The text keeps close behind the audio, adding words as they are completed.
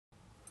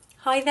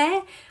Hi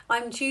there,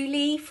 I'm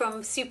Julie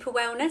from Super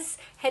Wellness,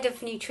 Head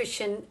of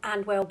Nutrition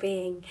and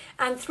Wellbeing,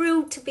 and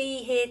thrilled to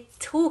be here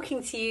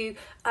talking to you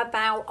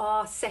about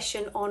our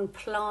session on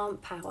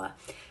plant power.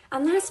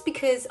 And that's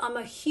because I'm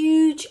a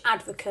huge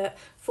advocate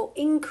for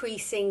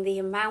increasing the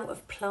amount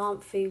of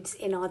plant foods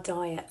in our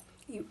diet.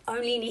 You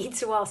only need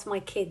to ask my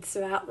kids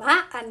about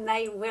that and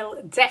they will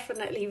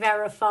definitely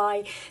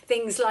verify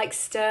things like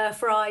stir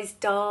fries,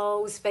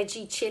 dals,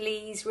 veggie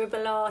chilies,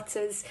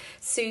 ribollatas,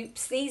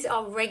 soups. These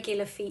are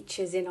regular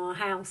features in our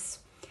house.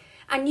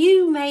 And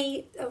you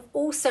may have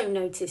also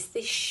noticed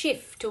this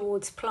shift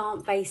towards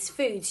plant-based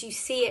foods. You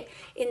see it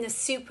in the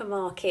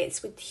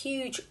supermarkets with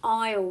huge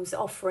aisles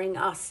offering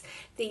us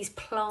these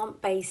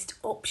plant-based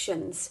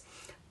options.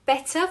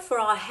 Better for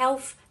our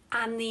health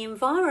and the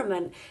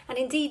environment. And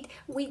indeed,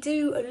 we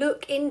do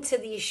look into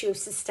the issue of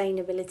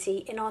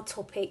sustainability in our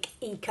topic,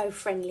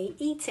 eco-friendly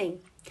eating.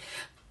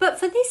 But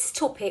for this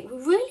topic, we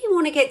really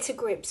want to get to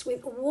grips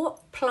with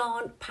what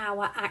plant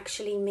power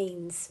actually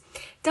means.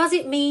 Does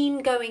it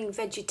mean going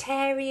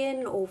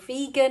vegetarian or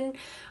vegan?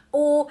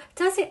 Or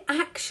does it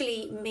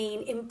actually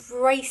mean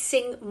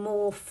embracing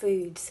more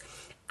foods?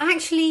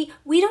 Actually,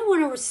 we don't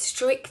want to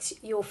restrict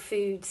your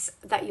foods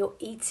that you're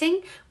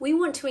eating. We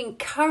want to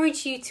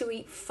encourage you to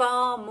eat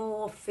far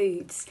more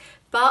foods,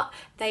 but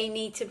they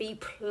need to be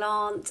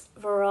plant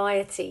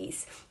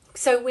varieties.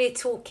 So we're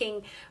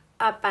talking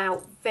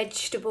about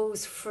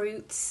vegetables,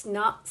 fruits,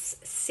 nuts,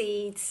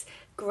 seeds,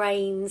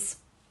 grains,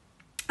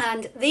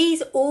 and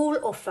these all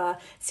offer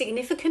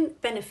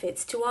significant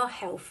benefits to our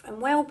health and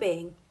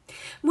well-being.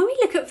 When we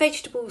look at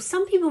vegetables,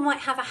 some people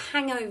might have a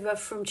hangover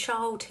from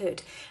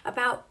childhood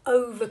about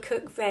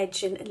overcooked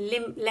veg and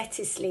limp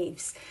lettuce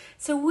leaves.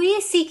 So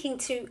we're seeking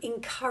to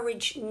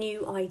encourage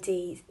new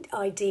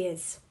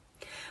ideas.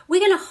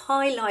 We're going to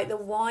highlight the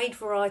wide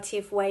variety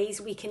of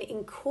ways we can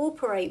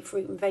incorporate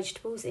fruit and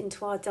vegetables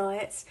into our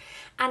diets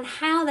and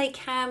how they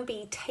can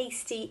be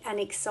tasty and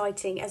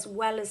exciting as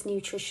well as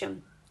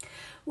nutrition.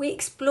 We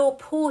explore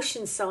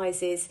portion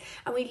sizes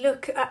and we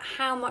look at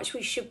how much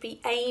we should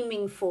be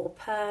aiming for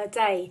per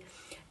day.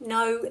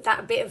 No,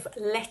 that bit of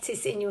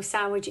lettuce in your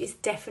sandwich is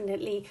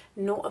definitely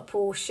not a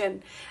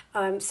portion.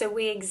 So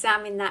we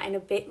examine that in a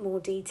bit more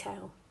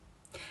detail.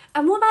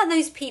 And what about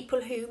those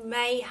people who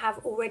may have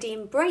already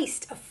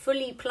embraced a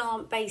fully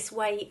plant-based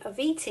way of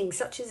eating,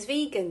 such as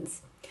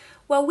vegans?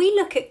 Well, we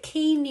look at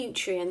key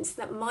nutrients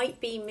that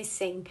might be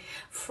missing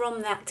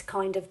from that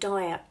kind of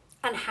diet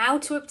and how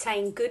to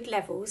obtain good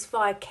levels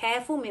via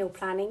careful meal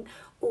planning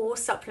or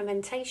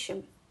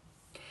supplementation.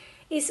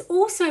 It's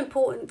also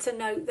important to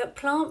note that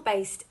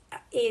plant-based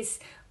is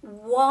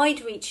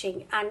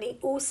wide-reaching, and it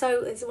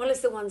also, as well as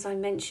the ones I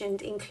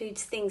mentioned,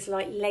 includes things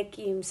like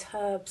legumes,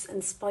 herbs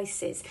and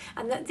spices,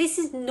 and that this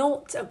is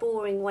not a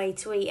boring way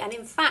to eat, and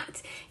in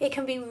fact it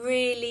can be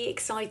really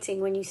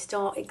exciting when you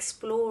start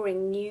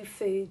exploring new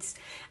foods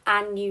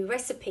and new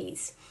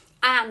recipes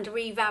and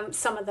revamp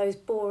some of those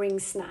boring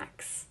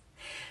snacks.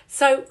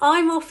 So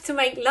I'm off to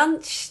make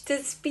lunch.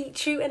 Does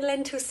beetroot and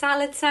lentil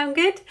salad sound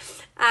good?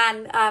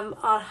 And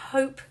I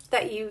hope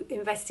that you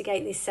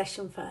investigate this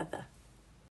session further.